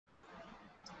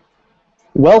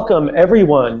Welcome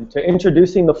everyone to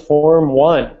introducing the Form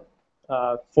 1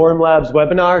 Formlabs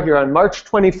webinar here on March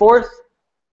 24th,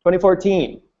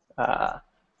 2014.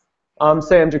 I'm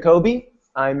Sam Jacoby.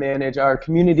 I manage our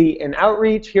community and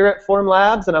outreach here at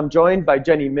Formlabs, and I'm joined by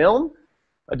Jenny Milne,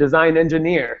 a design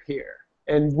engineer here.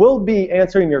 And we'll be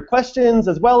answering your questions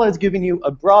as well as giving you a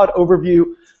broad overview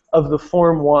of the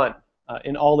Form 1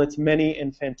 in all its many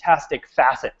and fantastic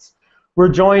facets. We're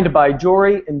joined by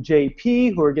Jory and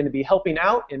JP, who are going to be helping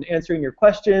out and answering your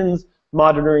questions,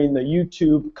 monitoring the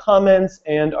YouTube comments,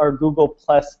 and our Google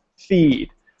Plus feed.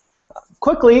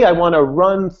 Quickly, I want to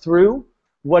run through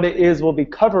what it is we'll be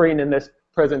covering in this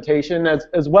presentation,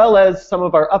 as well as some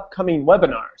of our upcoming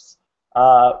webinars.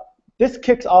 This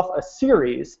kicks off a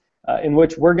series in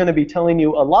which we're going to be telling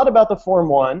you a lot about the Form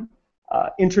 1,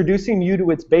 introducing you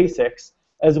to its basics,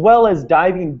 as well as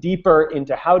diving deeper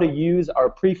into how to use our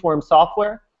preform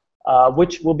software,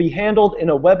 which will be handled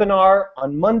in a webinar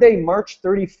on Monday, March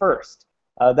 31st.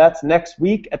 That's next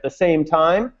week at the same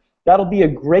time. That'll be a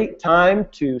great time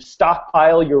to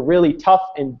stockpile your really tough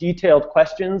and detailed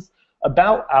questions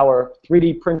about our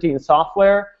 3D printing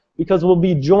software, because we'll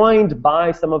be joined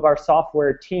by some of our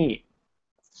software team.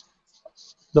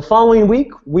 The following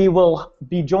week, we will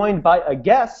be joined by a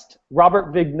guest,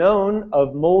 Robert Vignone of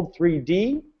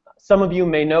Mold3D. Some of you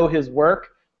may know his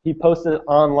work. He posts it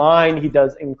online. He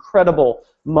does incredible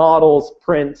models,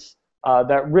 prints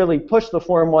that really push the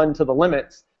Form 1 to the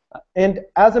limits. And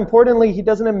as importantly, he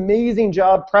does an amazing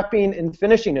job prepping and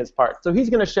finishing his part. So he's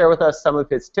going to share with us some of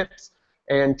his tips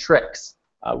and tricks,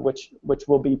 which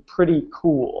will be pretty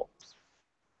cool.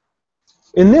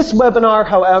 In this webinar,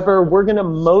 however, we're going to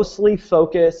mostly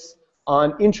focus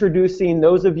on introducing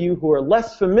those of you who are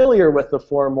less familiar with the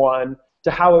Form 1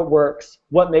 to how it works,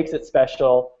 what makes it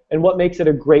special, and what makes it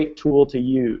a great tool to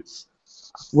use.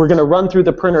 We're going to run through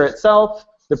the printer itself,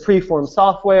 the preform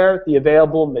software, the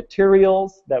available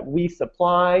materials that we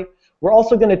supply. We're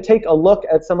also going to take a look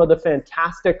at some of the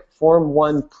fantastic Form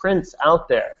 1 prints out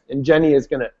there, and Jenny is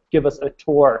going to give us a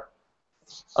tour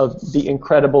of the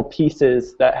incredible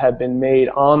pieces that have been made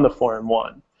on the Form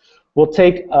 1. We'll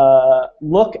take a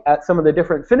look at some of the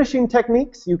different finishing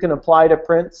techniques you can apply to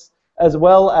prints, as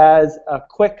well as a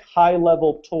quick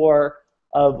high-level tour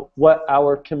of what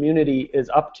our community is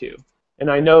up to.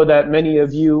 And I know that many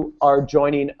of you are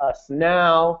joining us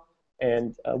now,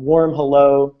 and a warm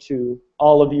hello to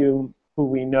all of you who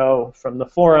we know from the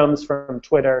forums, from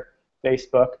Twitter,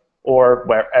 Facebook, or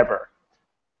wherever.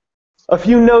 A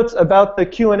few notes about the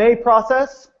Q&A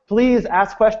process. Please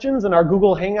ask questions in our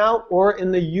Google Hangout or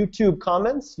in the YouTube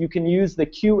comments. You can use the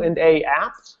Q&A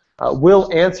app.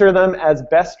 We'll answer them as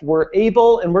best we're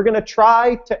able, and we're going to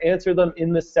try to answer them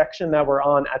in the section that we're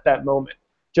on at that moment,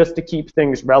 just to keep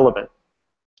things relevant.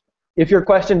 If your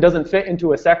question doesn't fit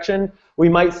into a section, we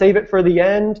might save it for the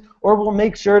end, or we'll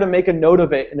make sure to make a note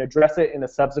of it and address it in a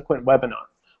subsequent webinar.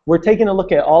 We're taking a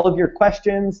look at all of your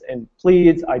questions, and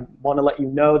please, I want to let you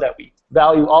know that we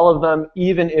value all of them,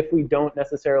 even if we don't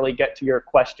necessarily get to your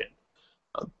question.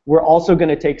 We're also going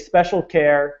to take special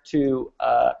care to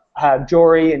have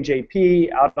Jory and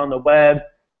JP out on the web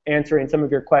answering some of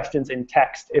your questions in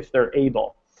text if they're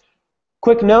able.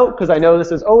 Quick note, because I know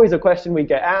this is always a question we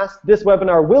get asked, this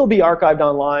webinar will be archived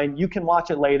online. You can watch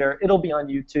it later. It'll be on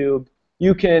YouTube.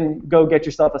 You can go get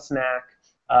yourself a snack,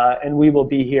 and we will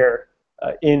be here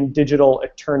in digital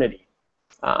eternity.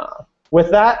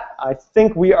 With that, I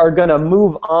think we are going to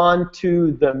move on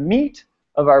to the meat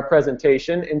of our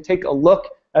presentation and take a look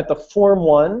at the Form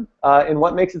 1 and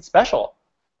what makes it special.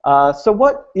 So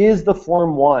what is the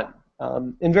Form 1?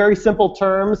 In very simple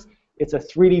terms, it's a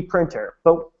 3D printer,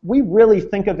 but we really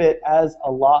think of it as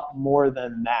a lot more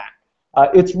than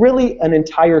that. It's really an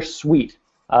entire suite.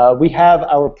 We have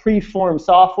our preform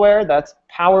software, that's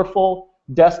powerful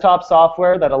desktop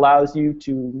software that allows you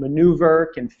to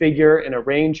maneuver, configure, and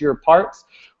arrange your parts.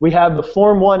 We have the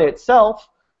Form 1 itself,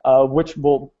 which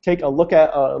we'll take a look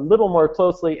at a little more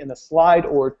closely in a slide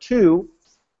or two.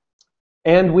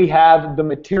 And we have the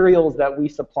materials that we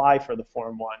supply for the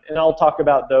Form 1. And I'll talk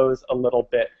about those a little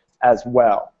bit as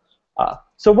well.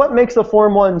 So what makes the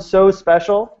Form 1 so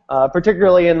special?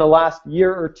 Particularly in the last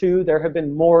year or two, there have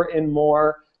been more and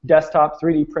more desktop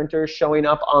 3D printers showing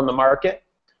up on the market.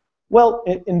 Well,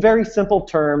 in very simple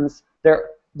terms,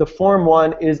 the Form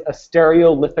 1 is a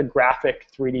stereolithographic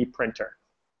 3D printer.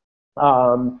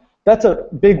 That's a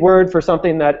big word for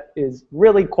something that is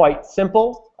really quite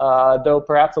simple, though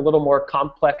perhaps a little more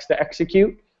complex to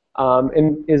execute,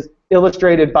 and is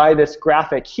illustrated by this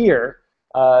graphic here.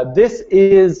 This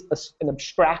is an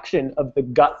abstraction of the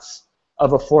guts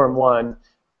of a Form 1.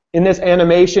 In this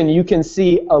animation, you can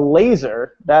see a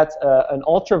laser, that's an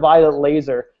ultraviolet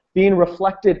laser, being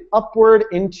reflected upward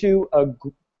into a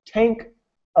tank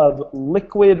of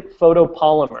liquid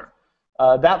photopolymer.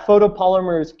 That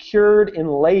photopolymer is cured in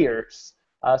layers.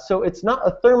 So it's not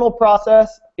a thermal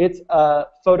process, it's a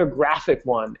photographic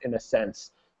one in a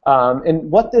sense. And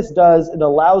what this does, it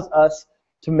allows us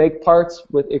to make parts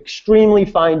with extremely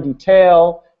fine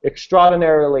detail,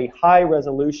 extraordinarily high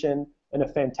resolution, and a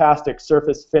fantastic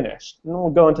surface finish. And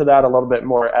we'll go into that a little bit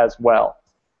more as well.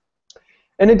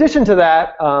 In addition to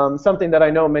that, something that I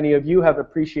know many of you have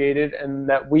appreciated and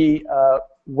that we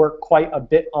work quite a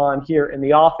bit on here in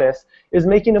the office is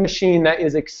making a machine that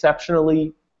is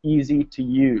exceptionally easy to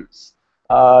use.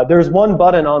 There's one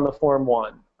button on the Form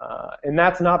 1, and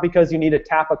that's not because you need to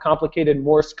tap a complicated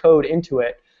Morse code into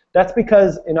it. That's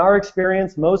because, in our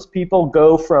experience, most people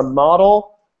go from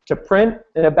model to print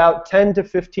in about 10 to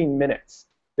 15 minutes.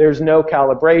 There's no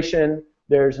calibration.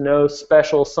 There's no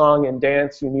special song and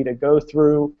dance you need to go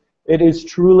through. It is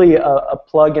truly a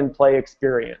plug-and-play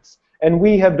experience. And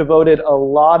we have devoted a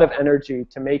lot of energy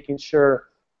to making sure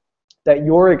that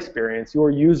your experience,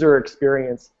 your user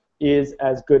experience, is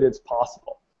as good as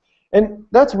possible. And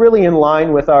that's really in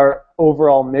line with our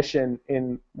overall mission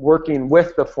in working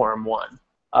with the Form 1.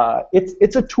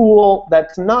 It's a tool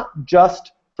that's not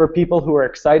just for people who are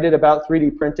excited about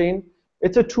 3D printing.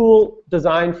 It's a tool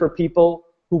designed for people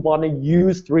who want to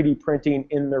use 3D printing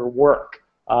in their work.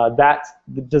 That's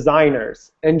the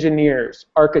designers, engineers,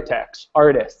 architects,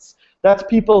 artists. That's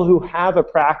people who have a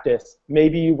practice.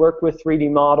 Maybe you work with 3D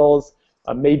models.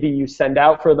 Maybe you send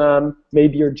out for them.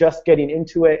 Maybe you're just getting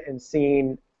into it and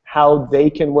seeing how they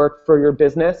can work for your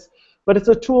business. But it's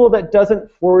a tool that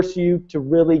doesn't force you to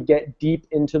really get deep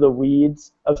into the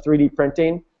weeds of 3D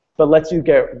printing, but lets you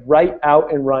get right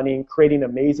out and running, creating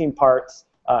amazing parts,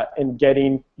 and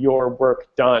getting your work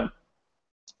done.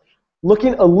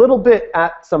 Looking a little bit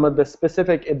at some of the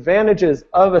specific advantages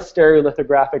of a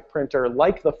stereolithographic printer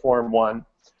like the Form 1,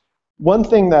 one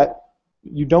thing that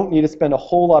you don't need to spend a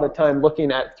whole lot of time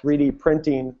looking at 3D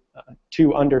printing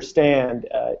to understand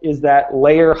is that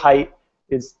layer height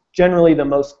is generally the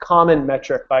most common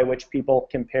metric by which people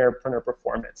compare printer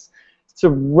performance. It's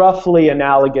roughly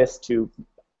analogous to,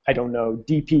 I don't know,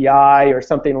 DPI or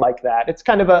something like that. It's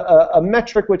kind of a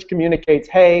metric which communicates,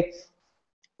 hey,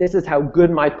 this is how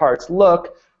good my parts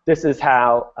look, this is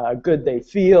how good they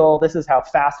feel, this is how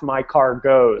fast my car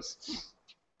goes.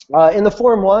 In the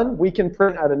Form 1, we can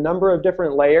print at a number of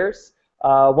different layers.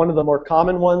 One of the more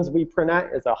common ones we print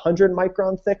at is 100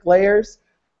 micron thick layers.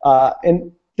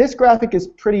 And this graphic is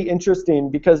pretty interesting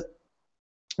because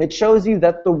it shows you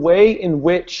that the way in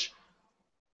which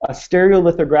a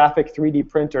stereolithographic 3D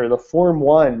printer, the Form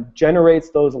 1, generates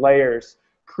those layers,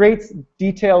 creates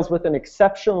details with an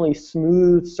exceptionally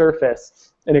smooth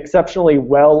surface and exceptionally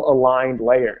well-aligned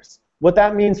layers. What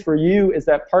that means for you is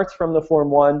that parts from the Form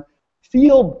 1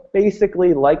 feel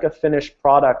basically like a finished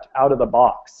product out of the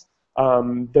box.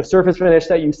 The surface finish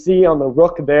that you see on the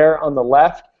rook there on the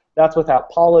left, that's without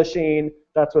polishing,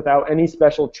 that's without any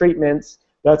special treatments,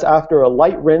 that's after a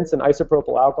light rinse in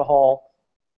isopropyl alcohol,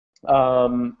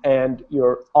 and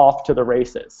you're off to the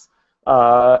races.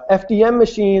 FDM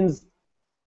machines,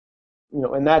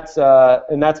 and that's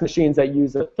machines that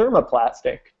use a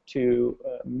thermoplastic to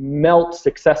melt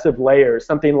successive layers,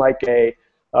 something like a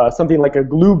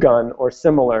glue gun or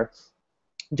similar,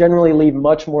 generally leave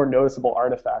much more noticeable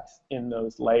artifacts in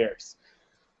those layers.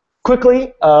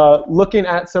 Quickly looking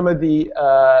at some of the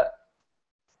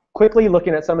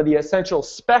essential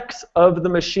specs of the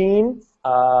machine.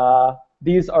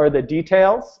 These are the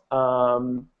details.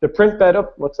 The print bed,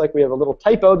 looks like we have a little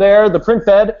typo there. The print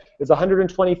bed is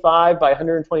 125 by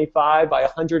 125 by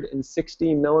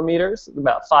 160 millimeters,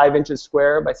 about 5 inches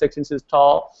square by 6 inches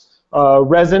tall.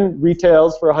 Resin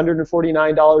retails for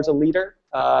 $149 a liter,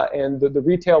 and the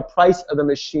retail price of the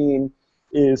machine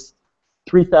is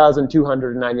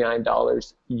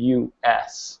 $3,299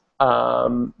 US.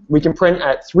 We can print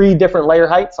at 3 different layer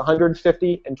heights,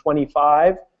 150 and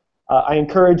 25. I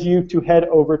encourage you to head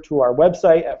over to our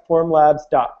website at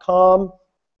formlabs.com,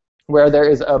 where there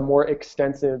is a more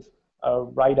extensive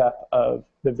write-up of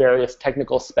the various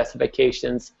technical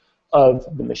specifications of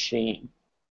the machine.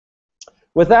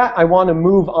 With that, I want to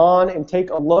move on and take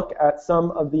a look at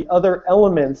some of the other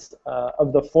elements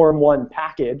of the Form 1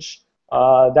 package.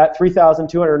 That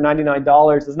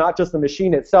 $3,299 is not just the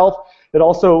machine itself, it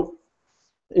also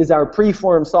is our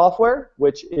preform software,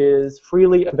 which is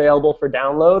freely available for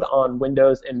download on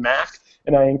Windows and Mac.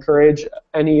 And I encourage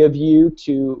any of you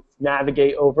to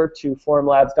navigate over to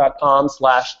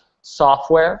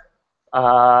formlabs.com/software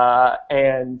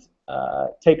and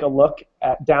take a look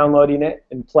at downloading it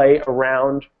and play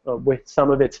around with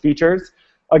some of its features.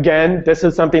 Again, this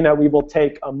is something that we will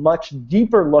take a much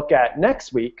deeper look at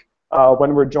next week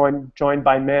when we're joined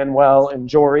by Manuel and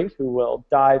Jory, who will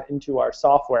dive into our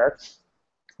software.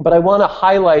 But I want to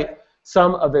highlight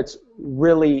some of its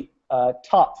really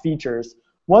top features.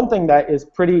 One thing that is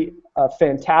pretty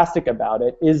fantastic about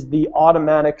it is the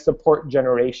automatic support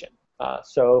generation.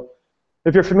 So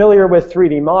if you're familiar with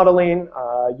 3D modeling,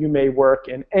 you may work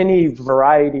in any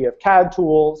variety of CAD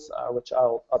tools, which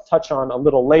I'll touch on a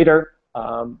little later.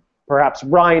 Perhaps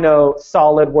Rhino,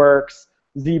 SolidWorks,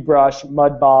 ZBrush,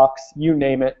 Mudbox, you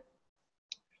name it.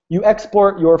 You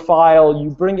export your file, you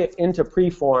bring it into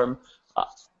Preform,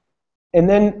 and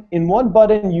then in one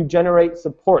button you generate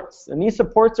supports. And these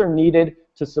supports are needed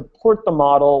to support the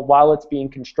model while it's being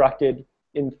constructed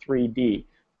in 3D.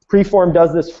 Preform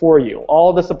does this for you.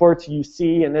 All the supports you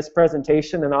see in this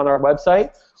presentation and on our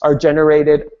website are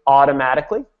generated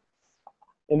automatically.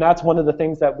 And that's one of the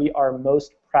things that we are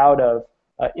most proud of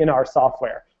in our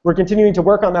software. We're continuing to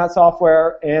work on that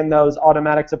software and those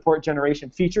automatic support generation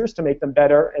features to make them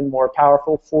better and more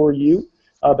powerful for you,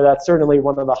 but that's certainly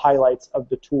one of the highlights of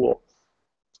the tool.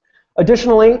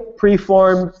 Additionally,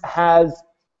 Preform has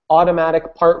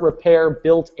automatic part repair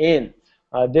built in.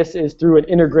 This is through an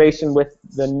integration with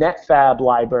the NetFab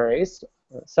libraries.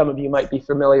 Some of you might be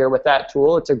familiar with that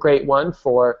tool. It's a great one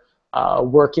for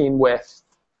working with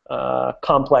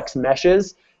complex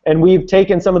meshes. And we've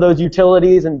taken some of those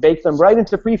utilities and baked them right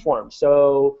into Preform.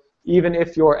 So even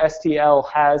if your STL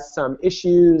has some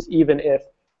issues, even if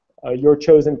your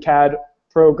chosen CAD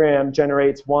program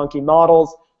generates wonky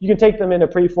models, you can take them into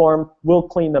Preform, we'll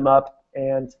clean them up,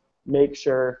 and make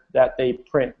sure that they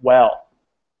print well.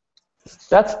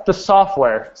 That's the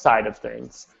software side of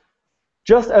things.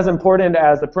 Just as important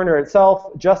as the printer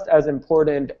itself, just as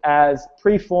important as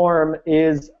Preform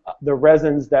is the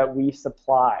resins that we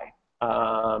supply.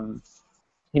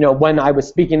 You know, when I was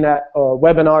speaking at a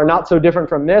webinar, not so different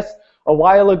from this, a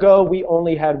while ago we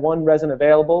only had one resin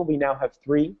available. We now have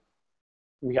 3.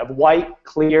 We have white,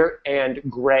 clear, and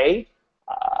gray.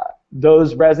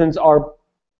 Those resins are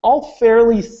all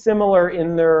fairly similar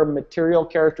in their material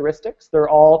characteristics. They're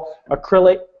all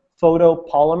acrylic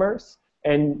photopolymers,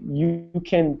 and you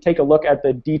can take a look at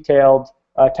the detailed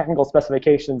technical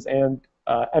specifications and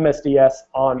MSDS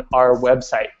on our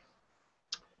website.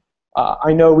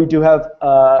 I know we do have,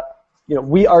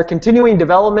 we are continuing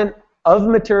development of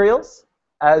materials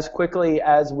as quickly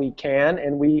as we can,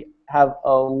 and we have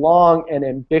a long and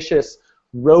ambitious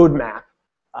roadmap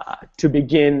to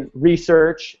begin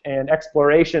research and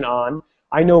exploration on.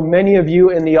 I know many of you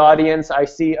in the audience, I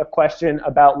see a question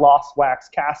about lost wax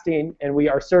casting, and we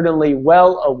are certainly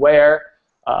well aware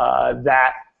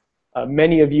that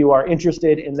many of you are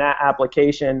interested in that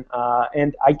application,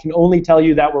 and I can only tell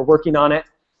you that we're working on it.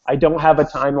 I don't have a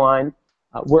timeline.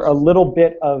 We're a little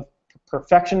bit of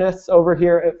perfectionists over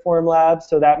here at Formlabs,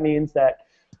 so that means that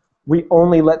we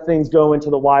only let things go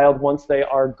into the wild once they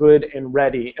are good and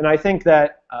ready. And I think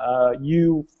that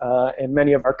you and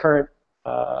many of our current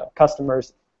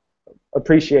customers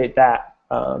appreciate that.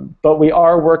 But we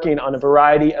are working on a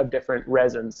variety of different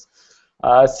resins.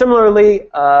 Similarly,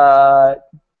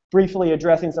 briefly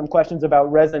addressing some questions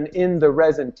about resin in the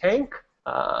resin tank.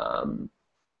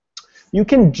 You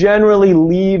can generally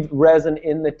leave resin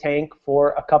in the tank for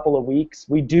a couple of weeks.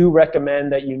 We do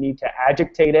recommend that you need to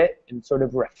agitate it and sort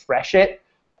of refresh it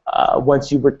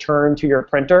once you return to your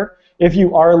printer. If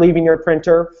you are leaving your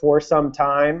printer for some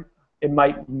time, it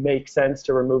might make sense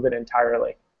to remove it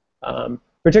entirely.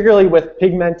 Particularly with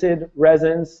pigmented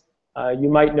resins, you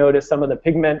might notice some of the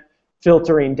pigment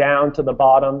filtering down to the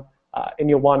bottom, and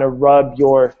you'll want to rub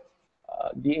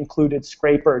the included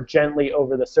scraper gently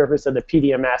over the surface of the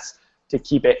PDMS to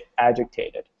keep it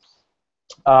agitated.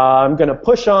 I'm going to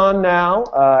push on now.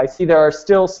 I see there are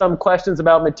still some questions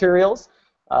about materials,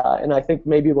 and I think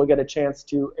maybe we'll get a chance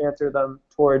to answer them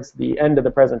towards the end of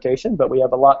the presentation, but we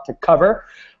have a lot to cover.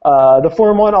 The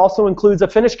Form 1 also includes a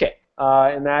finish kit,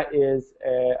 and that is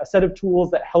a set of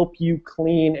tools that help you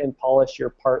clean and polish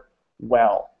your part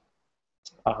well.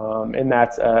 And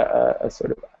that's a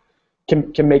sort of,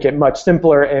 can make it much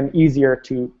simpler and easier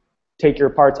to take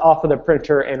your parts off of the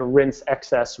printer and rinse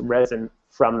excess resin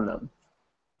from them.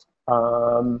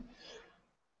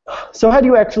 So how do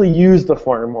you actually use the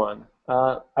Form 1?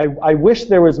 I wish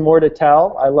there was more to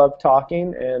tell. I love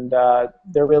talking, and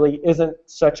there really isn't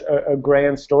such a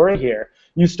grand story here.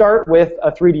 You start with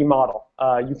a 3D model.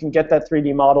 You can get that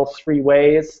 3D model 3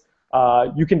 ways.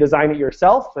 You can design it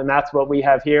yourself, and that's what we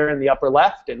have here in the upper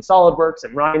left, in SolidWorks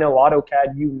and Rhino,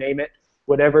 AutoCAD, you name it,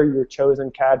 whatever your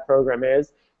chosen CAD program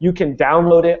is. You can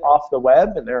download it off the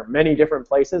web, and there are many different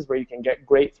places where you can get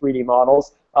great 3D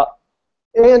models.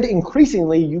 And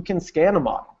increasingly, you can scan a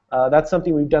model. That's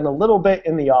something we've done a little bit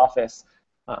in the office,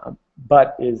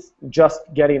 but is just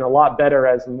getting a lot better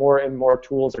as more and more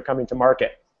tools are coming to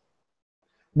market.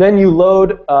 Then you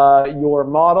load your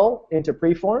model into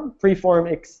Preform. Preform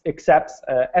accepts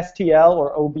STL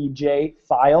or OBJ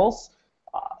files.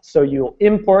 So you'll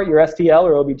import your STL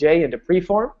or OBJ into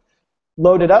Preform,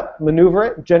 load it up, maneuver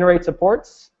it, generate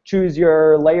supports, choose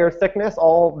your layer thickness,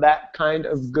 all that kind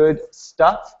of good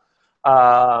stuff.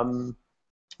 And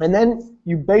then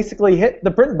you basically hit the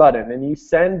print button and you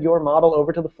send your model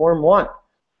over to the Form 1.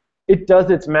 It does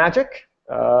its magic.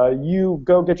 You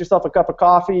go get yourself a cup of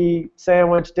coffee,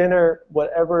 sandwich, dinner,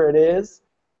 whatever it is.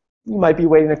 You might be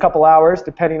waiting a couple hours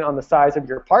depending on the size of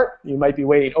your part. You might be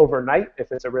waiting overnight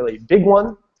if it's a really big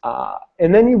one.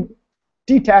 And then you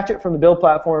detach it from the build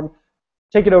platform,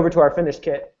 take it over to our finished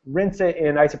kit, rinse it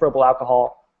in isopropyl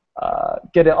alcohol,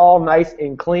 get it all nice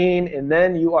and clean, and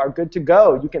then you are good to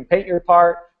go. You can paint your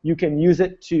part. You can use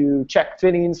it to check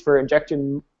fittings for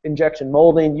injection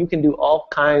molding. You can do all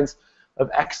kinds of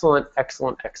excellent,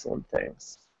 excellent, excellent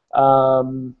things.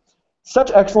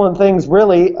 Such excellent things,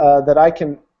 really, that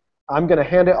I'm going to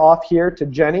hand it off here to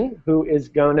Jenny, who is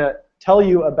going to tell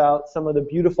you about some of the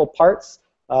beautiful parts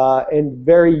and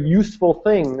very useful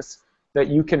things that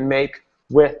you can make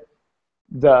with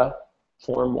the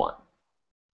Form 1.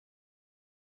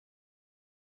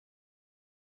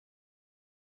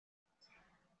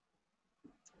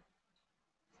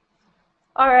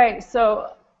 All right,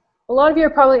 so a lot of you are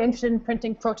probably interested in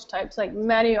printing prototypes, like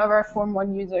many of our Form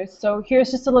 1 users. So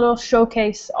here's just a little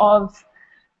showcase of,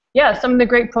 yeah, some of the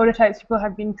great prototypes people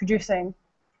have been producing.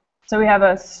 So we have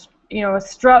a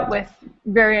strut with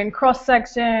varying cross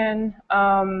section.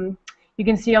 You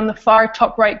can see on the far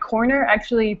top right corner,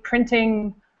 actually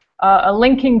printing a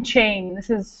linking chain. This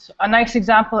is a nice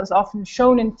example that's often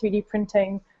shown in 3D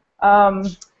printing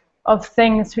of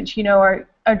things which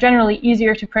are generally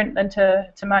easier to print than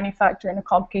to manufacture in a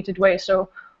complicated way. So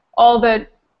all the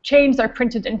chains are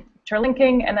printed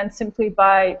interlinking, and then simply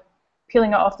by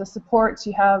peeling it off the supports,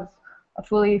 you have a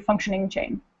fully functioning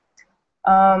chain.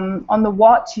 On the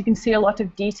watch, you can see a lot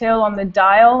of detail on the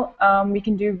dial. We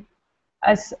can do,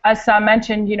 as Sam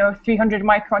mentioned, 300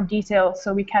 micron detail.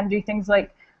 So we can do things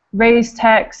like raise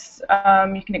text.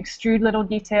 You can extrude little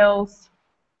details.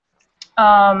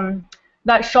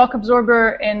 That shock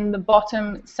absorber in the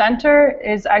bottom center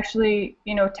is actually,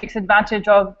 takes advantage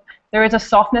of, there is a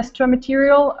softness to a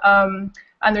material,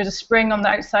 and there's a spring on the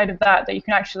outside of that you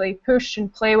can actually push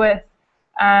and play with.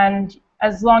 And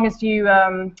as long as you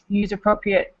use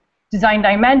appropriate design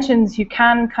dimensions, you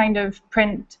can kind of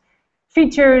print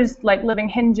features like living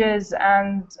hinges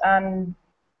and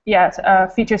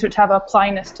features which have a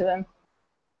plyness to them.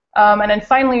 And then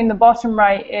finally, in the bottom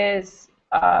right is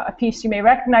a piece you may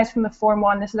recognize from the Form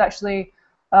 1. This is actually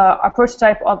a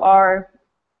prototype of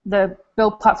the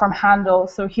build platform handle.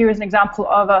 So here's an example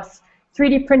of us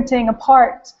 3D printing a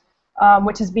part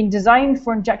which has been designed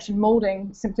for injection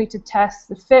molding, simply to test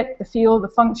the fit, the feel, the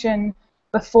function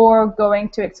before going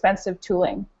to expensive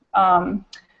tooling.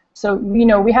 So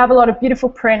we have a lot of beautiful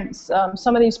prints.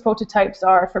 Some of these prototypes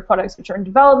are for products which are in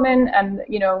development, and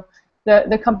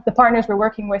the partners we're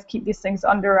working with keep these things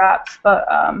under wraps. But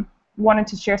wanted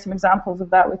to share some examples of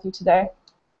that with you today.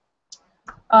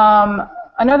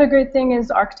 Another great thing is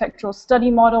architectural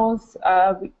study models.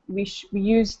 We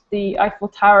used the Eiffel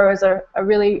Tower as a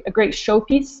great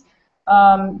showpiece.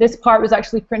 This part was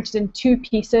actually printed in 2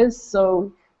 pieces,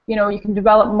 so you can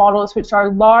develop models which are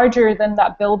larger than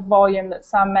that build volume that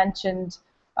Sam mentioned,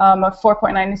 of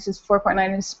 4.9 inches, 4.9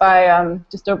 inches by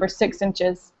just over 6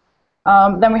 inches.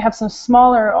 Then we have some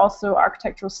smaller also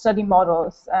architectural study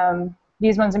models.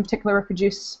 These ones in particular were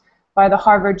produced by the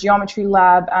Harvard Geometry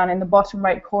Lab, and in the bottom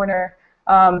right corner,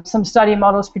 some study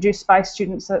models produced by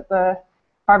students at the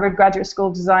Harvard Graduate School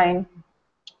of Design.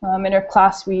 In our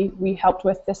class we helped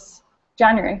with this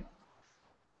January.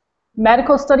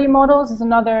 Medical study models is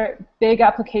another big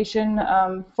application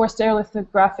for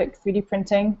stereolithographic 3D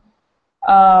printing.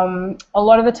 A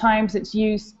lot of the times it's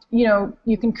used,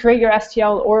 you can create your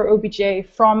STL or OBJ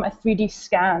from a 3D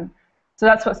scan. So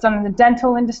that's what's done in the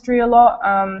dental industry a lot.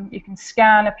 You can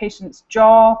scan a patient's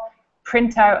jaw,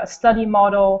 print out a study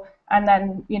model, and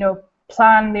then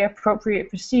plan the appropriate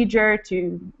procedure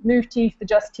to move teeth,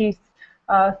 adjust teeth,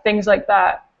 things like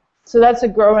that. So that's a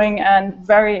growing and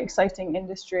very exciting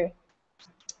industry.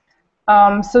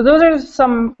 So those are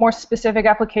some more specific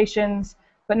applications.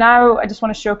 But now I just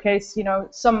want to showcase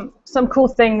some cool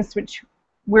things which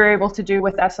we're able to do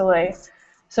with SLA.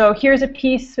 So here's a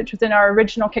piece which was in our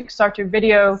original Kickstarter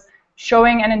video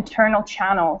showing an internal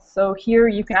channel. So here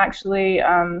you can actually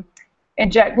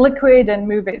inject liquid and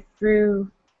move it through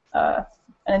an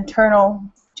internal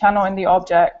channel in the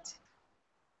object.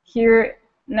 Here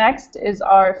next is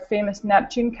our famous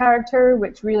Neptune character,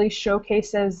 which really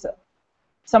showcases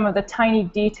some of the tiny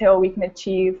detail we can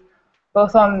achieve,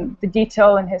 both on the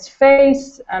detail in his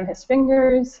face and his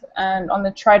fingers, and on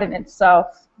the trident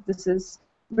itself. This is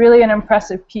really an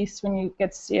impressive piece when you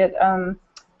get to see it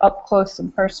up close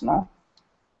and personal.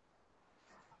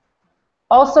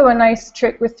 Also, a nice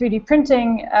trick with 3D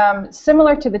printing,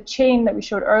 similar to the chain that we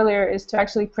showed earlier, is to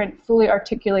actually print fully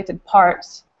articulated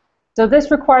parts. So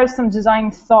this requires some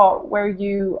design thought where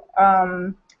you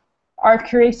are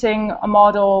creating a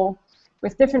model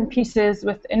with different pieces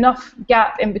with enough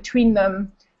gap in between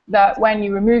them that when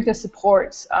you remove the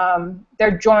supports,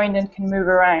 they're joined and can move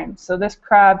around. So this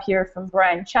crab here from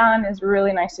Brian Chan is a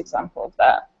really nice example of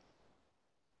that.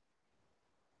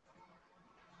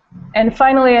 And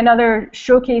finally, another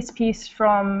showcase piece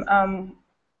from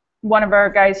one of our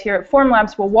guys here at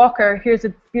Formlabs, Will Walker. Here's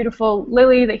a beautiful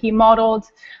lily that he modeled,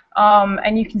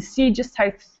 and you can see just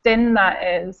how thin that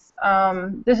is.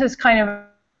 This is kind of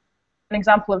an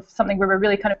example of something where we're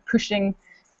really kind of pushing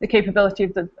the capability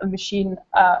of the machine.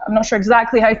 I'm not sure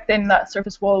exactly how thin that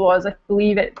surface wall was. I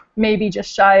believe it may be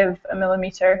just shy of a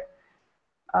millimeter.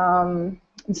 And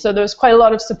so there's quite a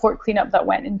lot of support cleanup that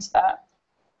went into that,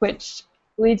 which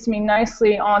leads me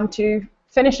nicely on to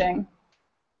finishing.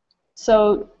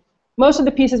 So most of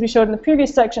the pieces we showed in the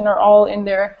previous section are all in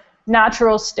their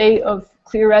natural state of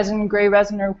clear resin, gray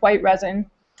resin, or white resin.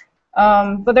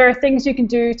 But there are things you can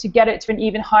do to get it to an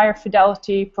even higher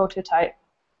fidelity prototype.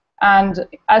 And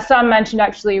as Sam mentioned,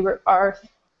 actually, our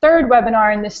third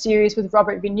webinar in this series with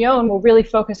Robert Vignon will really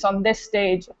focus on this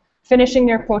stage, finishing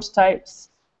your prototypes,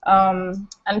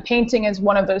 and painting is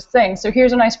one of those things. So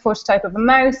here's a nice prototype of a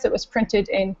mouse that was printed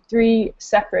in 3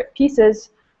 separate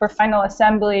pieces for final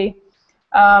assembly.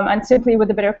 And simply with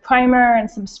a bit of primer and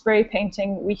some spray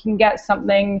painting, we can get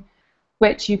something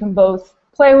which you can both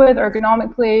play with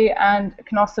ergonomically and it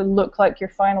can also look like your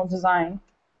final design.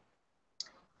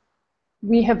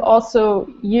 We have also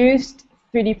used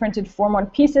 3D printed Form 1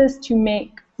 pieces to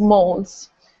make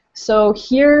molds. So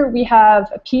here we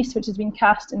have a piece which has been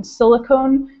cast in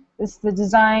silicone. This is the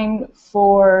design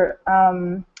for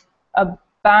a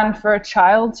band for a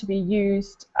child to be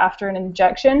used after an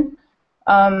injection.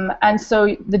 And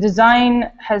so the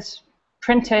design has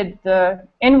printed the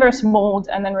inverse mold,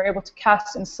 and then we're able to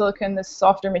cast in silicone this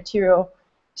softer material.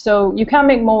 So you can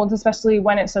make molds, especially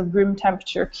when it's a room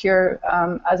temperature cure,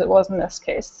 as it was in this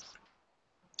case.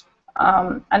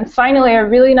 And finally, a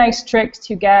really nice trick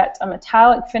to get a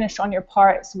metallic finish on your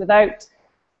parts without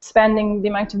spending the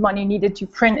amount of money needed to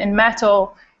print in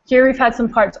metal. Here we've had some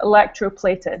parts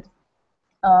electroplated.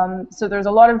 So there's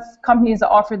a lot of companies that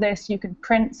offer this. You can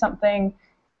print something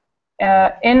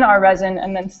in our resin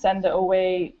and then send it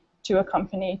away to a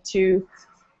company to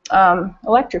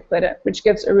electroplate it, which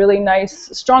gives a really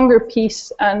nice, stronger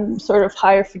piece and sort of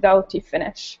higher fidelity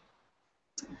finish.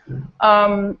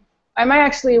 I might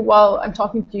actually, while I'm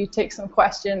talking to you, take some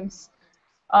questions.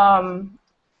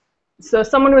 So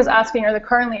someone was asking, are there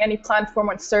currently any planned Form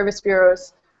 1 service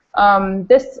bureaus?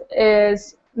 This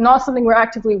is not something we're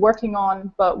actively working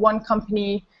on, but one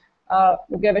company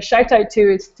we'll give a shout out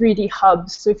to is 3D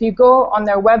Hubs. So if you go on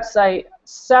their website,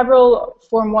 several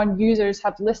Form 1 users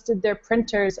have listed their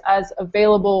printers as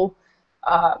available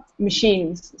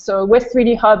machines. So with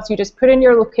 3D Hubs, you just put in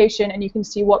your location and you can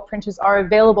see what printers are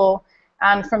available.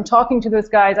 And from talking to those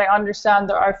guys, I understand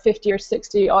there are 50 or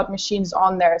 60 odd machines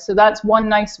on there. So that's one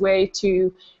nice way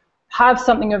to have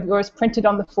something of yours printed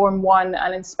on the Form 1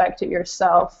 and inspect it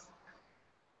yourself.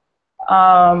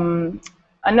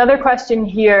 Another question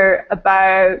here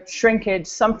about shrinkage.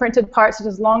 Some printed parts, such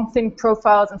as long, thin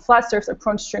profiles and flat surfaces, are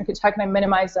prone to shrinkage. How can I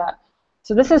minimize that?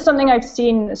 So this is something I've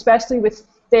seen, especially with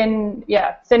thin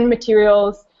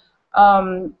materials.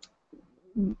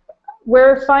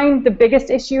 Where I find the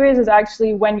biggest issue is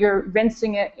actually when you're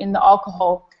rinsing it in the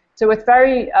alcohol. So with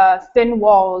very thin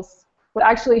walls, what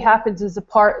actually happens is the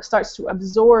part starts to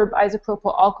absorb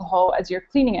isopropyl alcohol as you're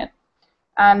cleaning it.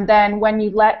 And then when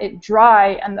you let it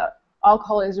dry and the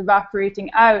alcohol is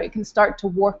evaporating out, it can start to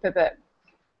warp a bit.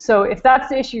 So if that's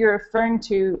the issue you're referring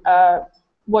to,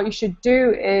 what you should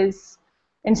do is,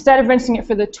 instead of rinsing it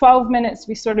for the 12 minutes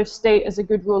we sort of state as a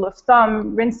good rule of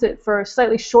thumb, rinse it for a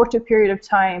slightly shorter period of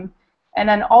time, and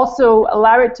then also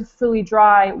allow it to fully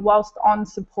dry whilst on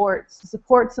supports. The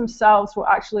supports themselves will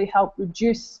actually help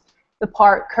reduce the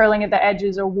part curling at the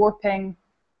edges or warping.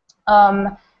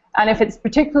 And if it's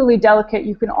particularly delicate,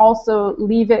 you can also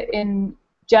leave it in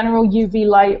general UV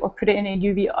light or put it in a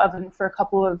UV oven for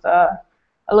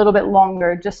a little bit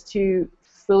longer just to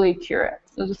fully cure it.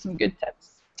 Those are some good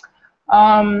tips.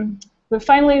 But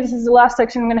finally, this is the last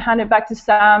section. I'm going to hand it back to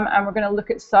Sam, and we're going to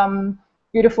look at some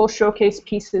beautiful showcase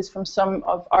pieces from some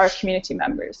of our community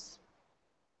members.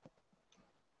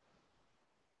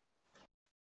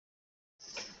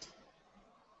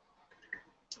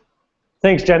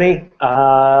 Thanks, Jenny.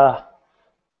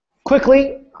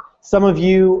 Quickly, some of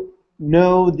you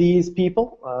know these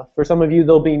people. For some of you,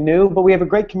 they'll be new, but we have a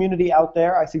great community out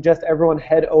there. I suggest everyone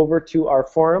head over to our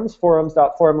forums,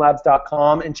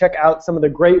 forums.formlabs.com, and check out some of the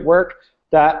great work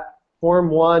that Form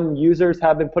 1 users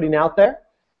have been putting out there.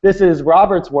 This is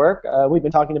Robert's work. We've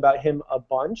been talking about him a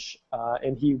bunch,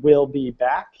 and he will be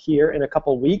back here in a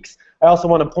couple weeks. I also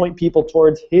want to point people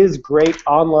towards his great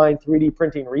online 3D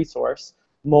printing resource,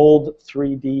 Mold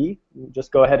 3D.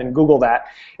 Just go ahead and Google that.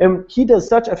 And he does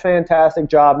such a fantastic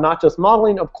job, not just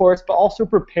modeling, of course, but also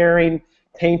preparing,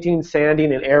 painting,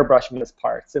 sanding, and airbrushing his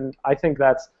parts. And I think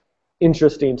that's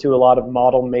interesting to a lot of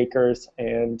model makers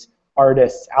and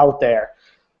artists out there.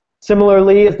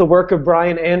 Similarly is the work of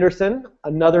Brian Anderson,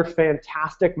 another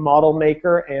fantastic model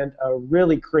maker and a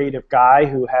really creative guy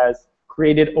who has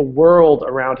created a world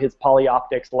around his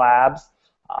polyoptics labs.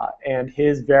 And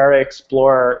his Vera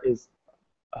Explorer is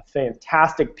a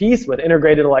fantastic piece with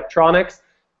integrated electronics,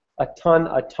 a ton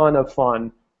of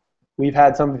fun. We've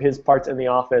had some of his parts in the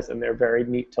office, and they're very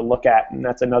neat to look at, and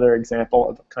that's another example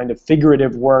of kind of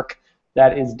figurative work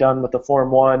that is done with the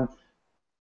Form 1,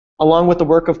 along with the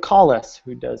work of Collis,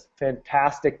 who does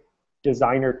fantastic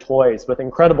designer toys with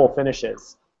incredible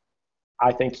finishes.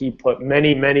 I think he put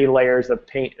many, many layers of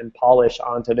paint and polish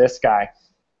onto this guy.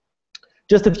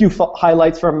 Just a few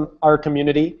highlights from our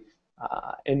community.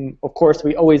 And of course,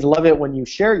 we always love it when you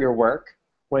share your work,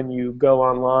 when you go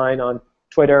online on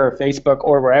Twitter or Facebook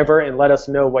or wherever and let us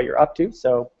know what you're up to.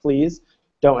 So please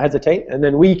don't hesitate, and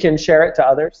then we can share it to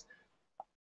others.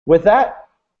 With that,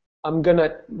 I'm going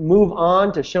to move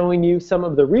on to showing you some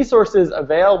of the resources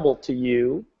available to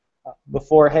you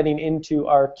before heading into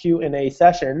our Q&A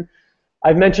session.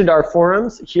 I've mentioned our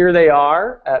forums. Here they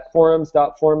are at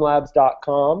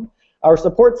forums.formlabs.com. Our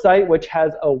support site, which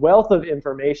has a wealth of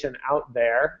information out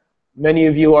there. Many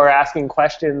of you are asking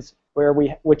questions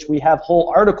which we have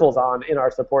whole articles on in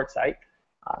our support site.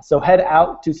 So head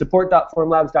out to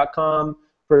support.formlabs.com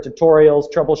for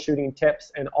tutorials, troubleshooting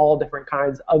tips, and all different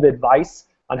kinds of advice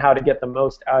on how to get the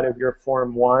most out of your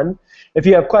Form 1. If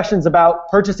you have questions about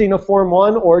purchasing a Form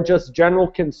 1 or just general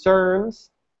concerns,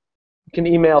 you can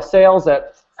email sales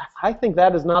at, I think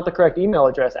that is not the correct email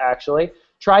address actually.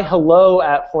 Try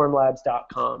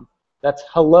hello@formlabs.com. That's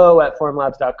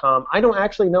hello@formlabs.com. I don't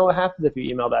actually know what happens if you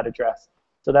email that address.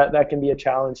 So that can be a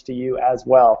challenge to you as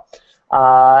well.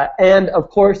 And of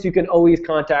course, you can always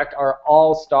contact our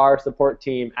all-star support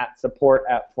team at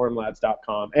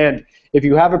support@formlabs.com. And if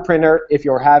you have a printer, if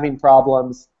you're having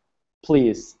problems,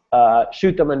 please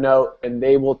shoot them a note and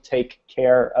they will take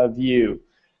care of you.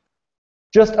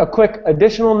 Just a quick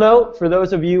additional note for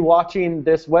those of you watching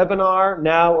this webinar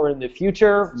now or in the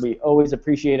future, we always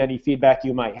appreciate any feedback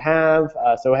you might have.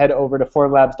 So head over to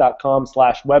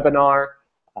formlabs.com/webinar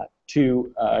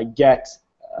to get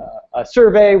a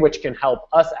survey which can help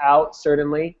us out,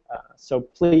 certainly. So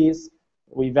please,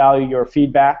 we value your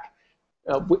feedback.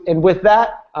 And with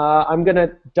that, I'm going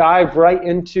to dive right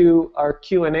into our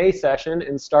Q&A session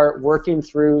and start working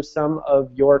through some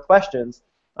of your questions.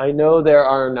 I know there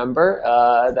are a number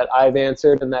that I've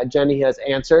answered and that Jenny has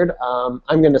answered.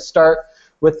 I'm going to start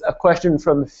with a question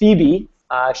from Phoebe.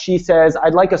 She says,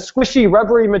 I'd like a squishy,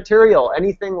 rubbery material,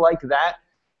 anything like that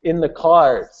in the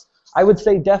cards. I would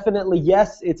say definitely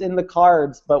yes, it's in the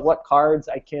cards, but what cards,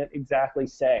 I can't exactly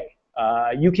say.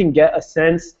 You can get a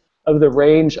sense of the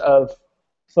range of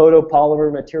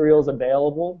photopolymer materials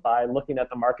available by looking at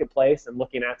the marketplace and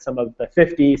looking at some of the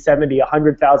 $50,000, $70,000,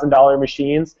 $100,000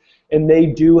 machines, and they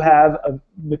do have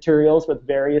materials with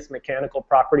various mechanical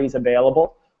properties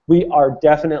available. We are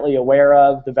definitely aware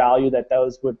of the value that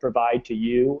those would provide to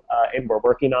you, and we're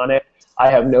working on it. I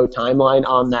have no timeline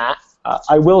on that.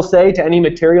 I will say to any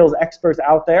materials experts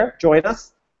out there, join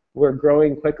us. We're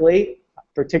growing quickly,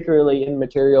 particularly in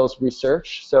materials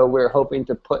research, so we're hoping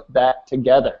to put that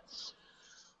together.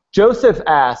 Joseph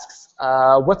asks,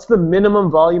 what's the minimum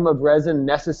volume of resin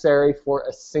necessary for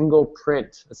a single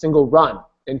print, a single run?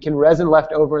 And can resin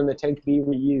left over in the tank be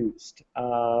reused?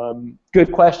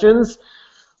 Good questions.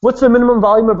 What's the minimum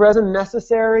volume of resin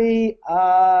necessary?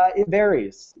 It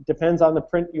varies. It depends on the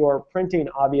print you're printing,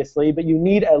 obviously, but you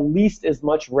need at least as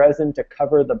much resin to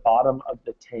cover the bottom of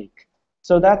the tank.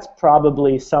 So that's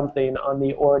probably something on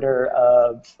the order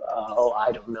of, oh,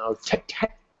 I don't know,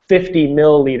 50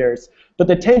 milliliters. But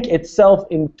the tank itself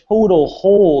in total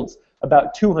holds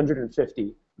about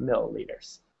 250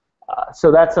 milliliters.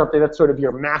 So that's something that's sort of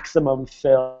your maximum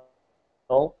fill.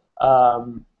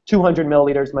 200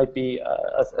 milliliters might be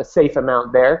a safe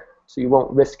amount there, so you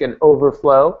won't risk an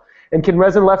overflow. And can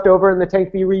resin left over in the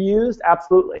tank be reused?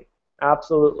 Absolutely,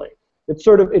 absolutely.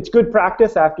 It's good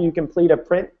practice after you complete a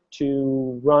print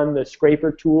to run the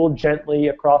scraper tool gently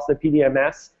across the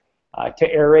PDMS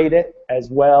to aerate it, as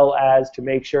well as to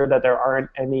make sure that there aren't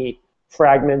any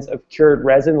fragments of cured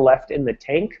resin left in the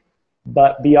tank.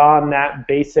 But beyond that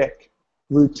basic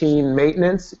routine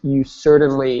maintenance, you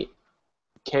certainly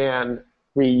can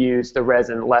reuse the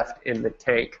resin left in the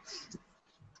tank.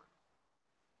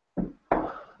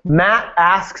 Matt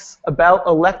asks about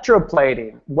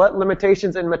electroplating. What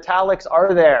limitations in metallics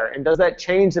are there, and does that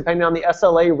change depending on the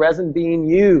SLA resin being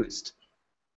used?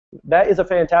 That is a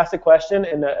fantastic question,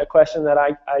 and a question that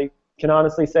I can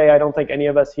honestly say I don't think any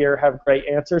of us here have great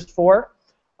answers for.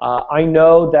 I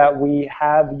know that we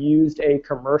have used a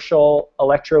commercial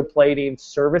electroplating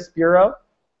service bureau.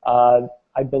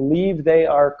 I believe they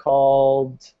are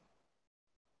called,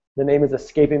 the name is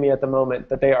escaping me at the moment,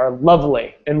 but they are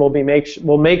lovely, and we'll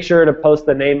make sure to post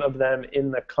the name of them in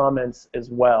the comments as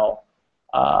well.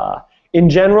 In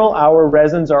general, our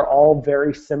resins are all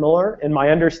very similar, and my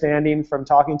understanding from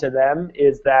talking to them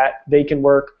is that they can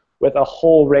work with a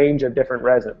whole range of different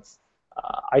resins.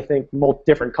 I think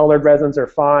different colored resins are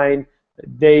fine.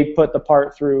 They put the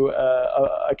part through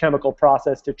a chemical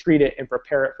process to treat it and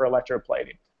prepare it for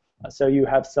electroplating. So you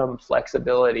have some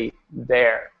flexibility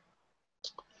there.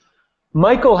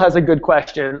 Michael has a good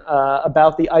question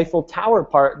about the Eiffel Tower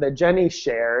part that Jenny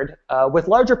shared. With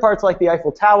larger parts like the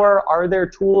Eiffel Tower, are there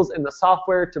tools in the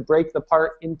software to break the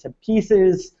part into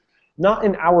pieces? Not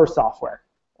in our software.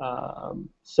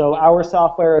 So our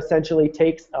software essentially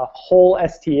takes a whole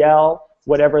STL,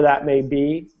 whatever that may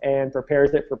be, and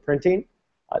prepares it for printing.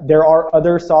 There are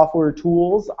other software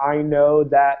tools. I know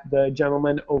that the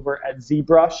gentlemen over at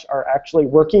ZBrush are actually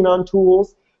working on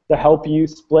tools to help you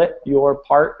split your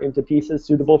part into pieces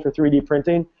suitable for 3D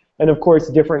printing. And of course,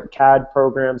 different CAD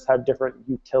programs have different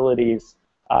utilities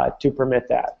to permit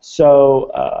that.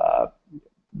 So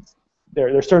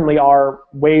there certainly are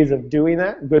ways of doing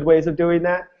that, good ways of doing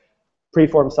that.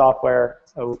 Preform software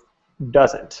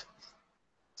doesn't.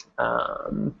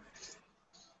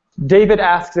 David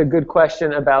asks a good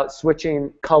question about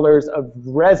switching colors of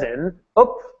resin.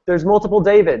 Oh, there's multiple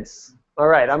Davids. All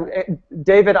right,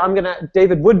 David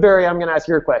Woodbury, I'm gonna ask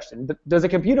your question. Does a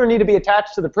computer need to be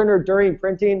attached to the printer during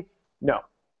printing? No,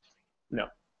 no.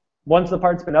 Once the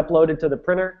part's been uploaded to the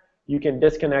printer, you can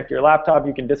disconnect your laptop,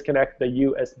 you can disconnect the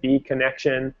USB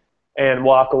connection and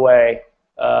walk away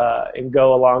and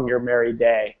go along your merry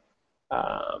day.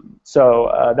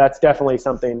 So that's definitely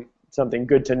something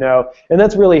good to know. And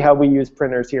that's really how we use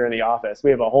printers here in the office.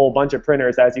 We have a whole bunch of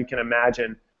printers, as you can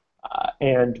imagine,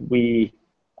 and we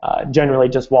generally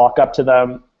just walk up to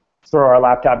them, throw our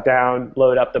laptop down,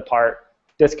 load up the part,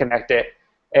 disconnect it,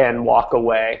 and walk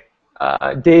away.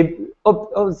 Dave,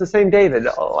 oh, it's the same David.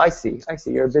 Oh, I see.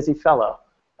 You're a busy fellow.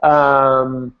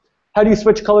 How do you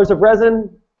switch colors of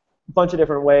resin? A bunch of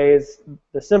different ways.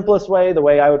 The simplest way, the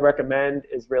way I would recommend,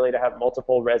 is really to have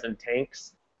multiple resin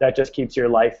tanks. That just keeps your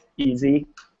life easy.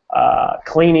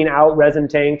 Cleaning out resin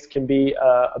tanks can be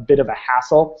a bit of a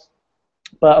hassle,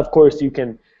 but of course you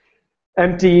can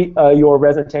empty your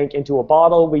resin tank into a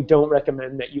bottle. We don't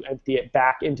recommend that you empty it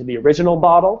back into the original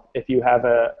bottle. If you have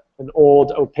an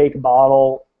old opaque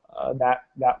bottle,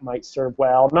 that might serve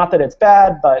well. Not that it's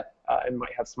bad, but it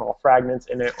might have small fragments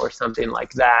in it or something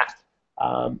like that.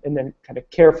 And then kind of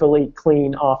carefully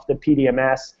clean off the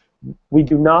PDMS. We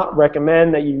do not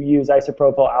recommend that you use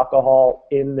isopropyl alcohol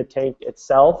in the tank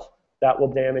itself. That will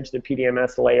damage the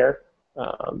PDMS layer.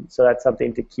 So that's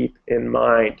something to keep in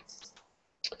mind.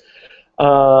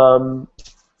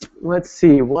 Let's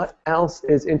see, what else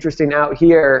is interesting out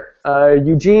here?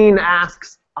 Eugene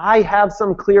asks, I have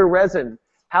some clear resin.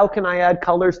 How can I add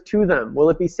colors to them?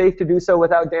 Will it be safe to do so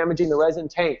without damaging the resin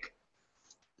tank?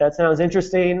 That sounds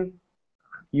interesting.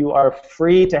 You are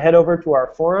free to head over to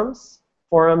our forums,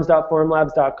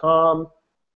 forums.formlabs.com.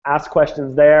 Ask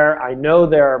questions there. I know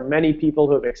there are many people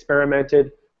who have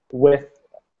experimented with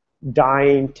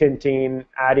dyeing, tinting,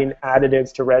 adding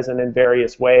additives to resin in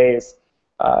various ways.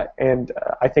 And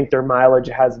I think their mileage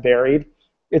has varied.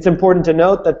 It's important to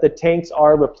note that the tanks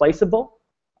are replaceable.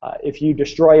 If you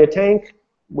destroy a tank,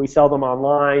 we sell them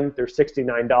online. They're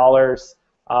 $69.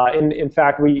 In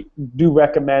fact, we do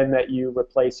recommend that you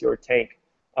replace your tank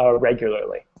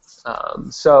regularly.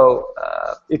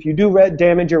 If you do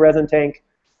damage your resin tank,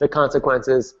 the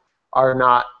consequences are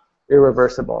not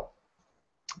irreversible.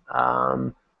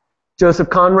 Joseph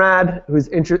Conrad, who is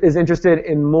interested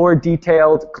in more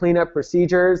detailed cleanup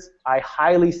procedures, I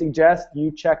highly suggest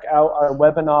you check out our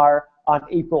webinar on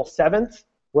April 7th,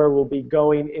 where we'll be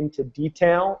going into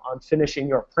detail on finishing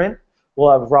your print.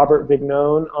 We'll have Robert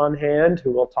Vignon on hand,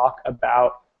 who will talk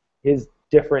about his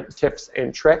different tips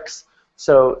and tricks.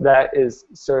 So that is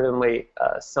certainly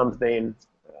something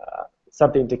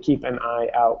to keep an eye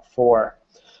out for.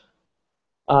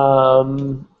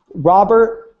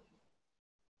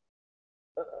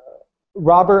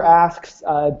 Robert asks,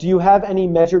 do you have any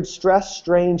measured stress,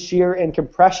 strain, shear, and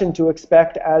compression to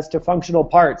expect as to functional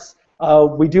parts?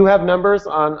 We do have numbers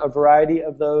on a variety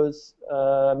of those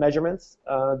measurements.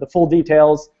 The full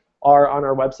details are on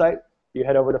our website. You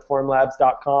head over to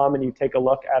formlabs.com and you take a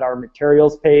look at our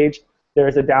materials page.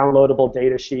 There's a downloadable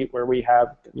data sheet where we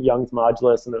have Young's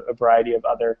modulus and a variety of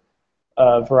other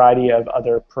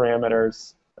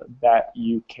parameters that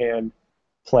you can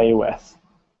play with.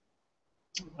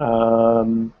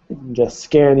 Just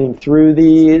scanning through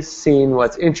these, seeing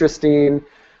what's interesting.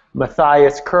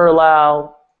 Matthias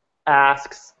Kurlau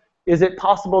asks, is it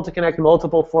possible to connect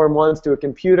multiple Form 1s to a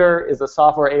computer? Is the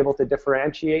software able to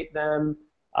differentiate them?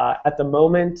 At the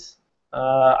moment,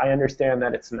 I understand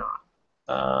that it's not.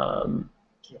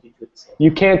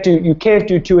 You can't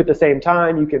do two at the same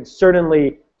time. You can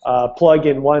certainly plug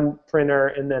in one printer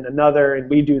and then another, and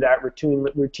we do that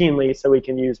routinely so we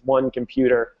can use one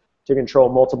computer to control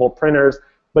multiple printers,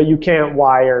 but you can't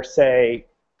wire, say,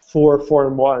 4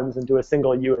 Form 1s into a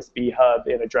single USB hub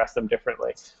and address them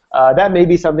differently. That may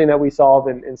be something that we solve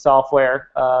in software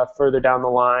further down the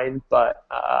line, but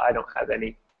I don't have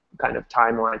any kind of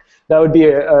timeline. That would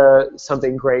be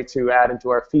something great to add into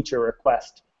our feature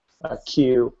request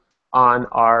queue on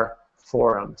our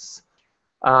forums.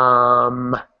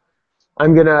 I'm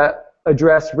going to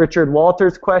address Richard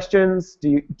Walter's questions.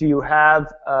 Do you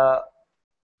have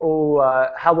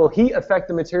how will heat affect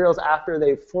the materials after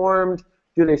they've formed?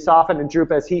 Do they soften and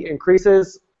droop as heat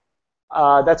increases?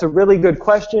 That's a really good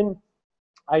question.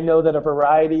 I know that a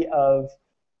variety of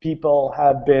people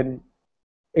have been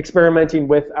experimenting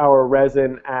with our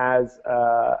resin as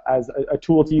a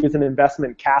tool to use in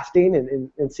investment casting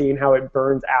and seeing how it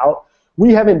burns out.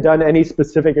 We haven't done any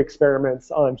specific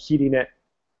experiments on heating it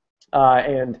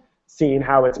and seeing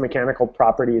how its mechanical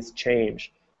properties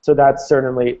change. So that's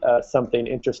certainly something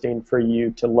interesting for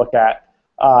you to look at.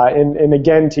 And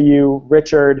again, to you,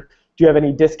 Richard, do you have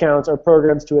any discounts or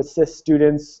programs to assist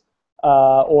students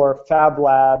or Fab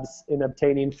Labs in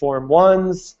obtaining Form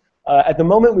 1s? At the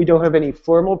moment, we don't have any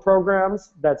formal programs.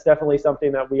 That's definitely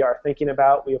something that we are thinking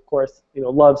about. We, of course,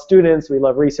 love students. We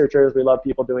love researchers. We love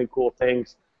people doing cool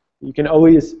things. You can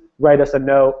always write us a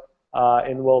note,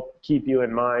 and we'll keep you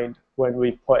in mind when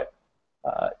we put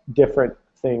different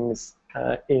things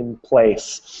in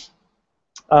place.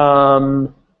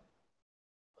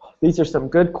 These are some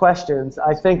good questions.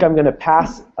 I think I'm going to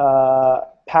pass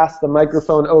the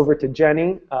microphone over to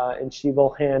Jenny, and she will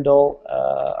handle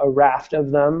a raft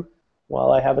of them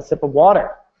while I have a sip of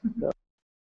water. So.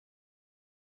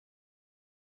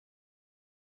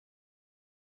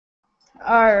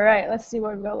 All right, let's see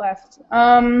what we've got left.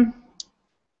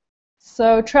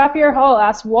 So Trappier Hall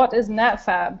asks, what is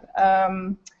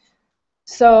NetFab?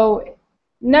 So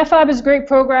NetFab is a great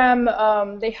program.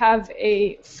 They have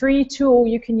a free tool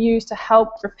you can use to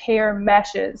help repair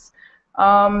meshes.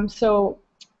 So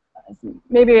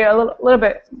maybe a little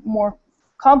bit more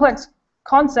complex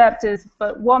concept is,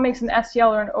 but what makes an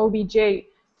STL or an OBJ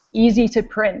easy to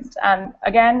print? And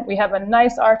again, we have a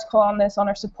nice article on this on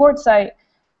our support site.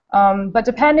 But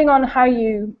depending on how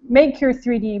you make your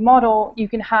 3D model, you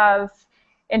can have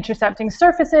intercepting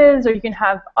surfaces, or you can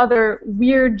have other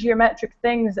weird geometric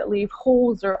things that leave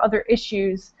holes or other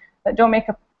issues that don't make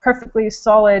a perfectly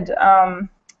solid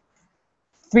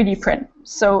 3D print.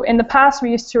 So in the past,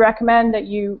 we used to recommend that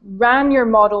you ran your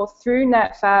model through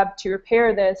NetFab to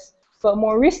repair this, but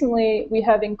more recently, we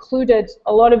have included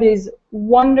a lot of these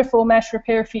wonderful mesh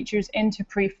repair features into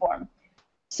Preform.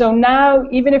 So now,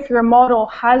 even if your model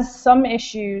has some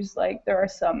issues, like there are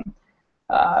some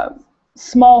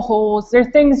small holes, there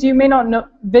are things you may not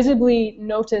visibly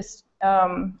notice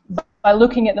by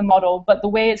looking at the model, but the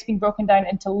way it's been broken down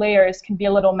into layers can be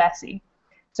a little messy.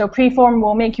 So Preform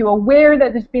will make you aware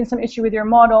that there's been some issue with your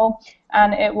model,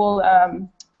 and it will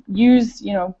use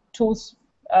tools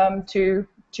to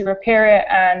repair it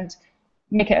and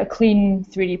make it a clean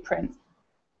 3D print.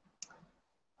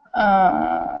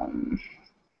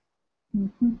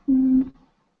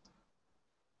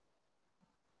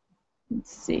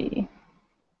 Let's see.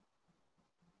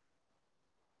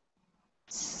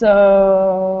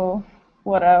 So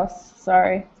what else?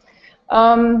 Sorry.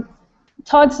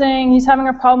 Todd's saying he's having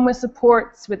a problem with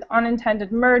supports with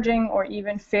unintended merging or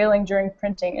even failing during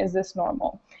printing. Is this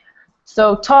normal?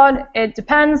 So Todd, it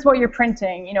depends what you're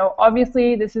printing. You know,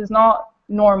 obviously this is not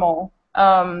normal.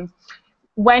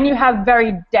 When you have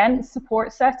very dense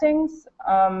support settings,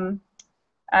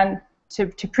 and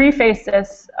to preface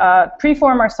this,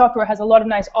 Preform, our software, has a lot of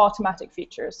nice automatic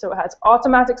features. So it has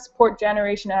automatic support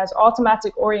generation, it has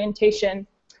automatic orientation,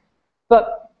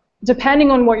 but depending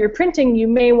on what you're printing, you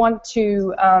may want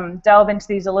to delve into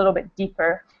these a little bit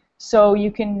deeper. So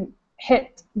you can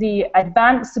hit the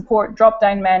Advanced Support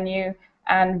drop-down menu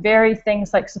and vary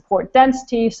things like support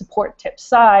density, support tip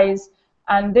size,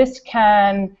 and this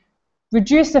can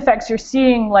reduce effects you're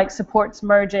seeing, like supports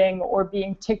merging or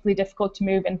being particularly difficult to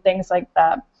move and things like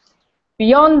that.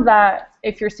 Beyond that,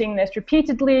 if you're seeing this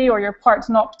repeatedly or your part's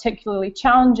not particularly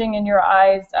challenging in your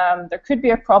eyes, there could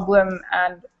be a problem.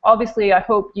 And obviously, I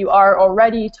hope you are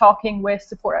already talking with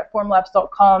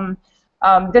support@formlabs.com.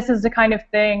 This is the kind of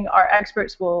thing our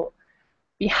experts will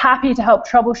be happy to help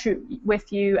troubleshoot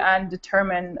with you and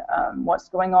determine what's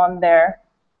going on there.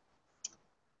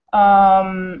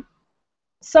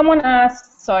 Someone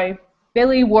asked, sorry,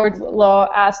 Billy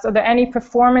Wardlaw asked, are there any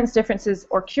performance differences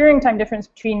or curing time difference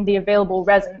between the available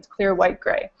resins, clear, white,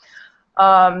 gray?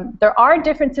 There are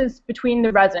differences between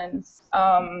the resins.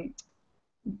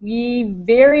 We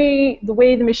vary the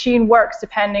way the machine works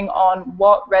depending on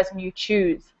what resin you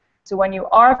choose. So when you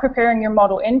are preparing your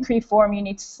model in Preform, you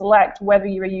need to select whether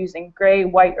you are using gray,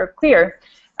 white, or clear.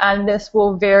 And this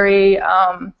will vary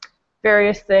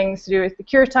various things to do with the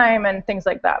cure time and things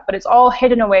like that. But it's all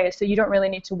hidden away, so you don't really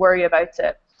need to worry about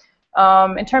it.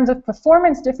 In terms of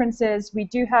performance differences, we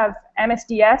do have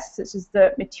MSDS, which is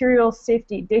the Material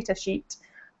Safety Data Sheet,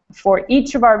 for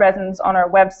each of our resins on our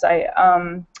website.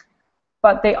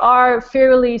 But they are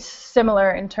fairly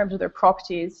similar in terms of their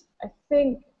properties. I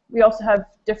think we also have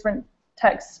different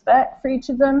tech spec for each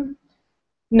of them.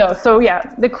 No, so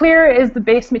yeah, the clear is the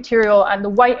base material, and the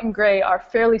white and gray are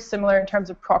fairly similar in terms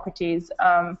of properties,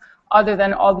 other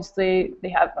than obviously they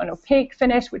have an opaque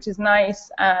finish, which is nice,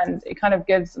 and it kind of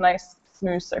gives a nice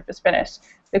smooth surface finish.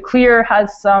 The clear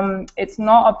has some, it's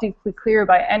not optically clear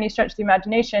by any stretch of the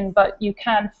imagination, but you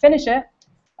can finish it,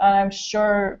 and I'm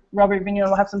sure Robert Vignon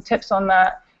will have some tips on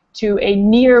that, to a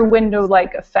near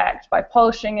window-like effect by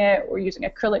polishing it or using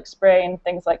acrylic spray and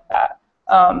things like that.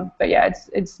 But yeah,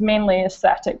 it's mainly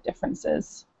aesthetic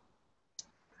differences.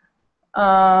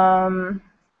 Yeah,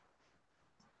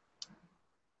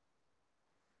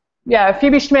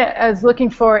 Phoebe Schmidt is looking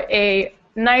for a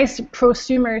nice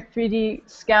prosumer 3D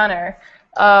scanner.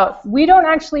 We don't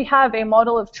actually have a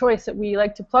model of choice that we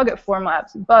like to plug at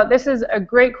Formlabs, but this is a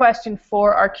great question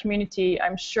for our community.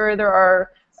 I'm sure there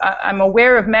are, I'm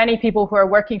aware of many people who are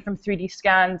working from 3D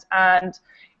scans, and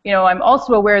you know, I'm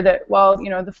also aware that while, you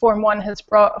know, the Form 1 has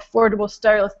brought affordable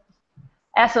style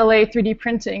SLA 3D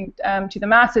printing to the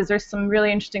masses, there's some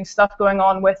really interesting stuff going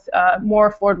on with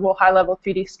more affordable high-level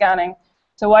 3D scanning.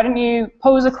 So why don't you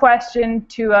pose a question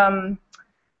to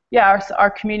yeah, our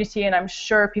community, and I'm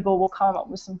sure people will come up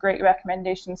with some great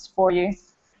recommendations for you.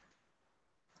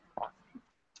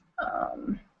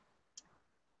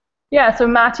 Yeah, so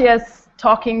Matthias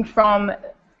talking from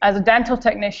as a dental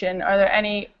technician, are there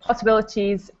any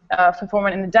possibilities for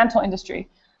Formlabs in the dental industry?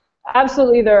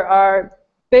 Absolutely, there are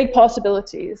big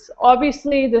possibilities.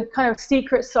 Obviously, the kind of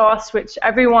secret sauce which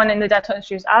everyone in the dental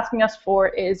industry is asking us for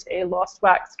is a lost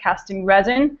wax casting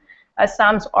resin. As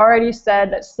Sam's already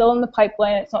said, that's still in the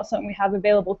pipeline. It's not something we have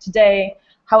available today.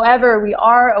 However, we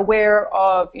are aware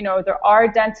of, you know, there are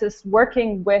dentists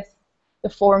working with the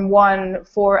Form 1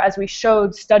 for, as we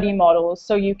showed, study models.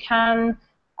 So you can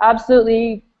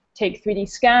absolutely take 3D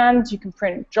scans, you can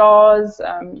print jaws,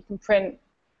 you can print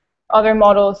other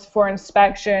models for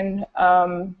inspection,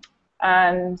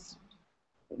 and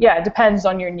yeah, it depends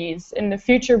on your needs. In the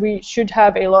future, we should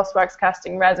have a lost wax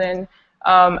casting resin,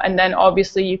 and then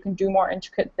obviously you can do more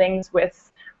intricate things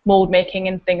with mold making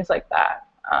and things like that.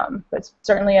 But it's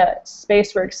certainly a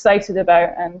space we're excited about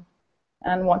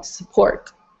and want to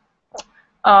support.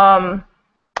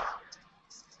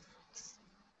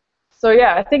 So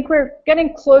yeah, I think we're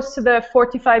getting close to the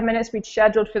 45 minutes we'd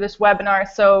scheduled for this webinar.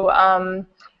 So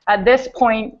at this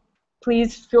point,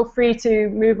 please feel free to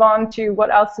move on to what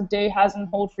else the day has in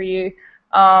hold for you.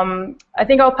 I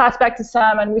think I'll pass back to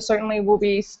Sam, and we certainly will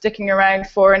be sticking around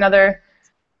for another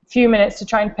few minutes to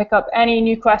try and pick up any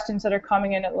new questions that are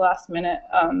coming in at the last minute.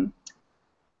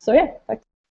 So yeah.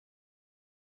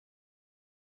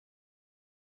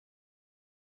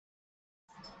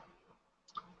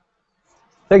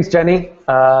 Thanks, Jenny.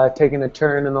 Taking a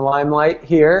turn in the limelight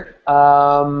here.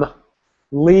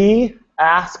 Lee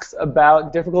asks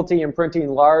about difficulty in printing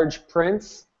large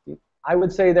prints. I would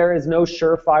say there is no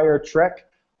surefire trick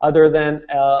other than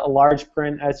a large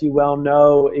print, as you well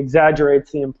know,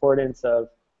 exaggerates the importance of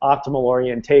optimal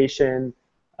orientation,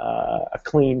 a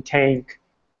clean tank,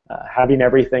 having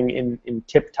everything in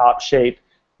tip-top shape.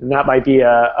 And that might be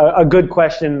a good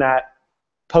question that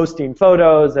posting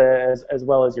photos as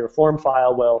well as your form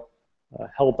file will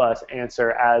help us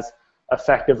answer as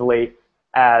effectively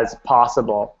as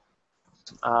possible.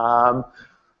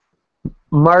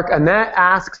 Mark Annette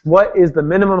asks, what is the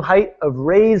minimum height of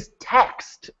raised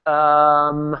text?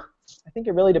 I think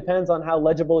it really depends on how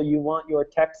legible you want your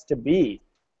text to be.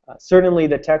 Certainly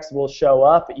the text will show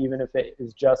up even if it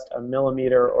is just a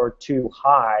millimeter or two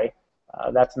high.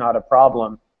 That's not a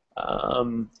problem.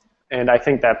 And I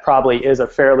think that probably is a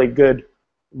fairly good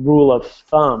rule of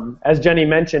thumb. As Jenny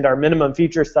mentioned, our minimum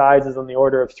feature size is on the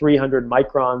order of 300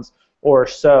 microns or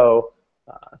so.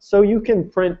 So you can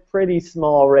print pretty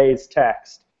small raised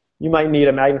text. You might need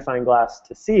a magnifying glass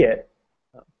to see it,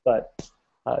 but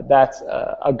that's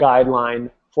a guideline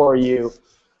for you.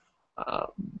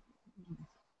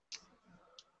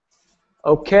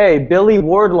 Okay, Billy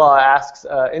Wardlaw asks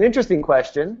an interesting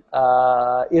question.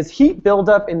 Is heat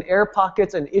buildup in air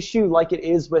pockets an issue like it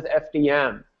is with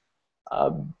FDM?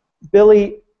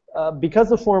 Billy, because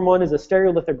the Form 1 is a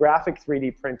stereolithographic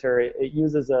 3D printer, it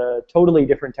uses a totally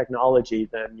different technology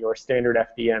than your standard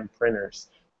FDM printers.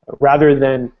 Rather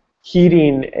than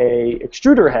heating a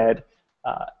extruder head,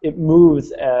 it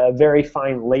moves a very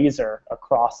fine laser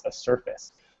across a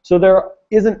surface. So there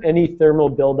isn't any thermal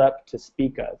buildup to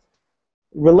speak of.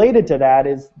 Related to that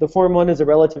is the Form 1 is a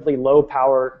relatively low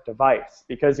power device.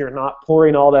 Because you're not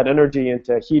pouring all that energy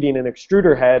into heating an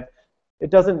extruder head, it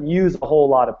doesn't use a whole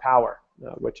lot of power,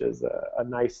 which is a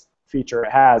nice feature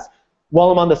it has. While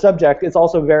I'm on the subject, it's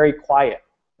also very quiet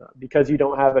because you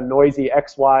don't have a noisy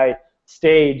XY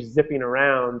stage zipping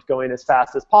around going as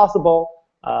fast as possible,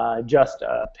 just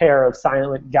a pair of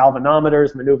silent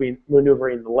galvanometers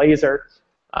maneuvering the laser.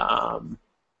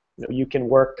 You can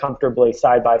work comfortably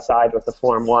side by side with the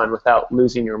Form 1 without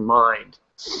losing your mind.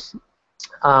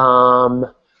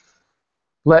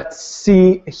 Let's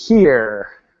see here.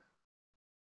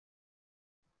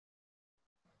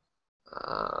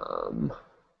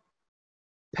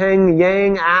 Peng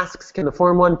Yang asks, can the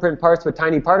Form 1 print parts with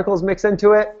tiny particles mix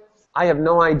into it? I have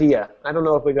no idea. I don't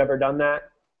know if we've ever done that.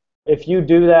 If you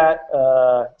do that,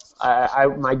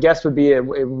 my guess would be it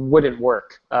wouldn't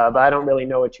work. But I don't really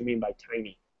know what you mean by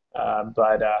tiny.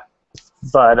 But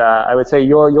I would say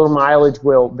your mileage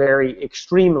will vary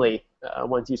extremely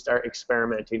once you start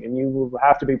experimenting, and you will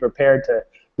have to be prepared to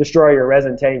destroy your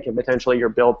resin tank and potentially your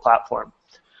build platform.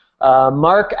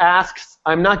 Mark asks,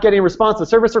 I'm not getting response to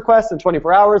service requests in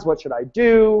 24 hours. What should I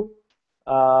do?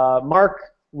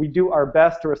 Mark, we do our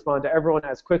best to respond to everyone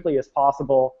as quickly as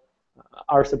possible.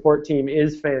 Our support team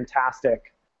is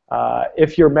fantastic.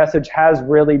 If your message has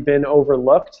really been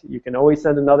overlooked, you can always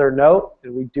send another note,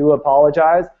 and we do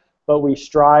apologize, but we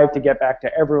strive to get back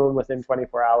to everyone within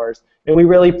 24 hours. And we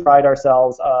really pride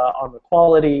ourselves on the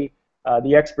quality,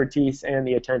 the expertise, and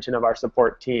the attention of our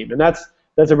support team. And that's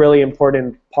a really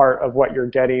important part of what you're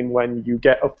getting when you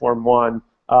get a Form 1.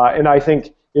 And I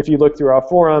think if you look through our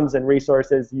forums and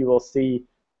resources, you will see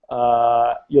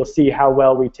how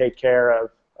well we take care of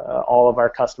all of our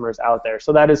customers out there.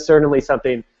 So that is certainly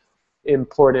something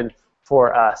important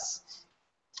for us.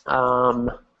 I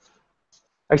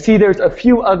see there's a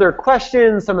few other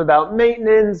questions, some about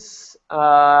maintenance.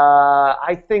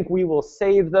 I think we will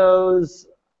save those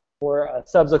for a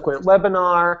subsequent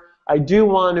webinar. I do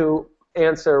want to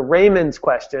answer Raymond's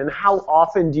question. How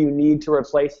often do you need to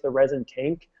replace the resin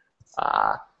tank?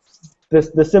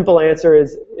 The simple answer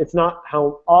is it's not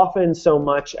how often so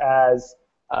much as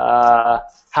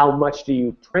how much do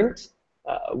you print.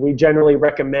 We generally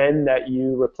recommend that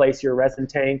you replace your resin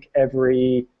tank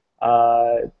every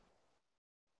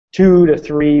 2 to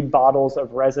 3 bottles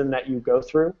of resin that you go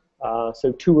through.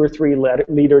 So 2 or 3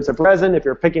 liters of resin. If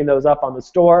you're picking those up on the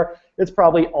store, it's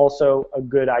probably also a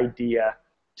good idea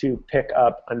to pick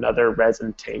up another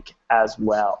resin tank as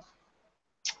well.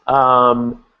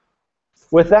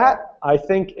 With that, I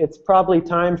think it's probably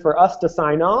time for us to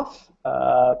sign off.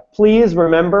 Please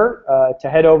remember to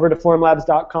head over to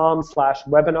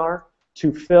formlabs.com/webinar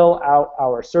to fill out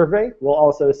our survey. We'll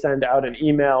also send out an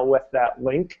email with that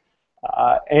link.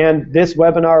 And this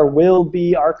webinar will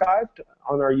be archived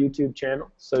on our YouTube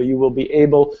channel, so you will be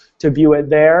able to view it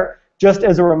there. Just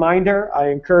as a reminder, I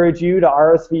encourage you to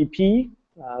RSVP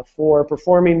For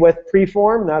Performing with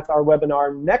Preform, that's our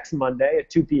webinar next Monday at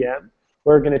 2 p.m.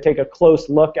 We're going to take a close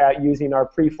look at using our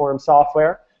Preform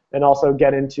software and also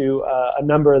get into a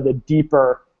number of the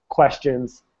deeper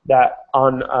questions that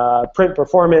on print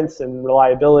performance and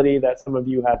reliability that some of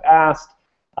you have asked.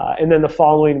 And then the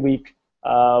following week,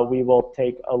 we will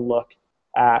take a look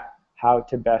at how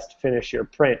to best finish your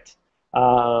print.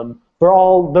 For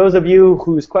all those of you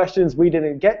whose questions we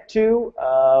didn't get to,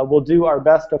 we'll do our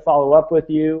best to follow up with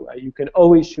you. You can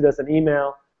always shoot us an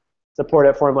email,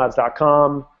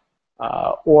 support@formlabs.com,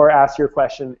 or ask your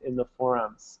question in the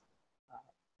forums.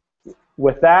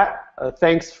 With that,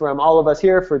 thanks from all of us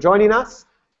here for joining us,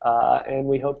 and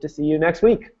we hope to see you next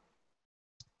week.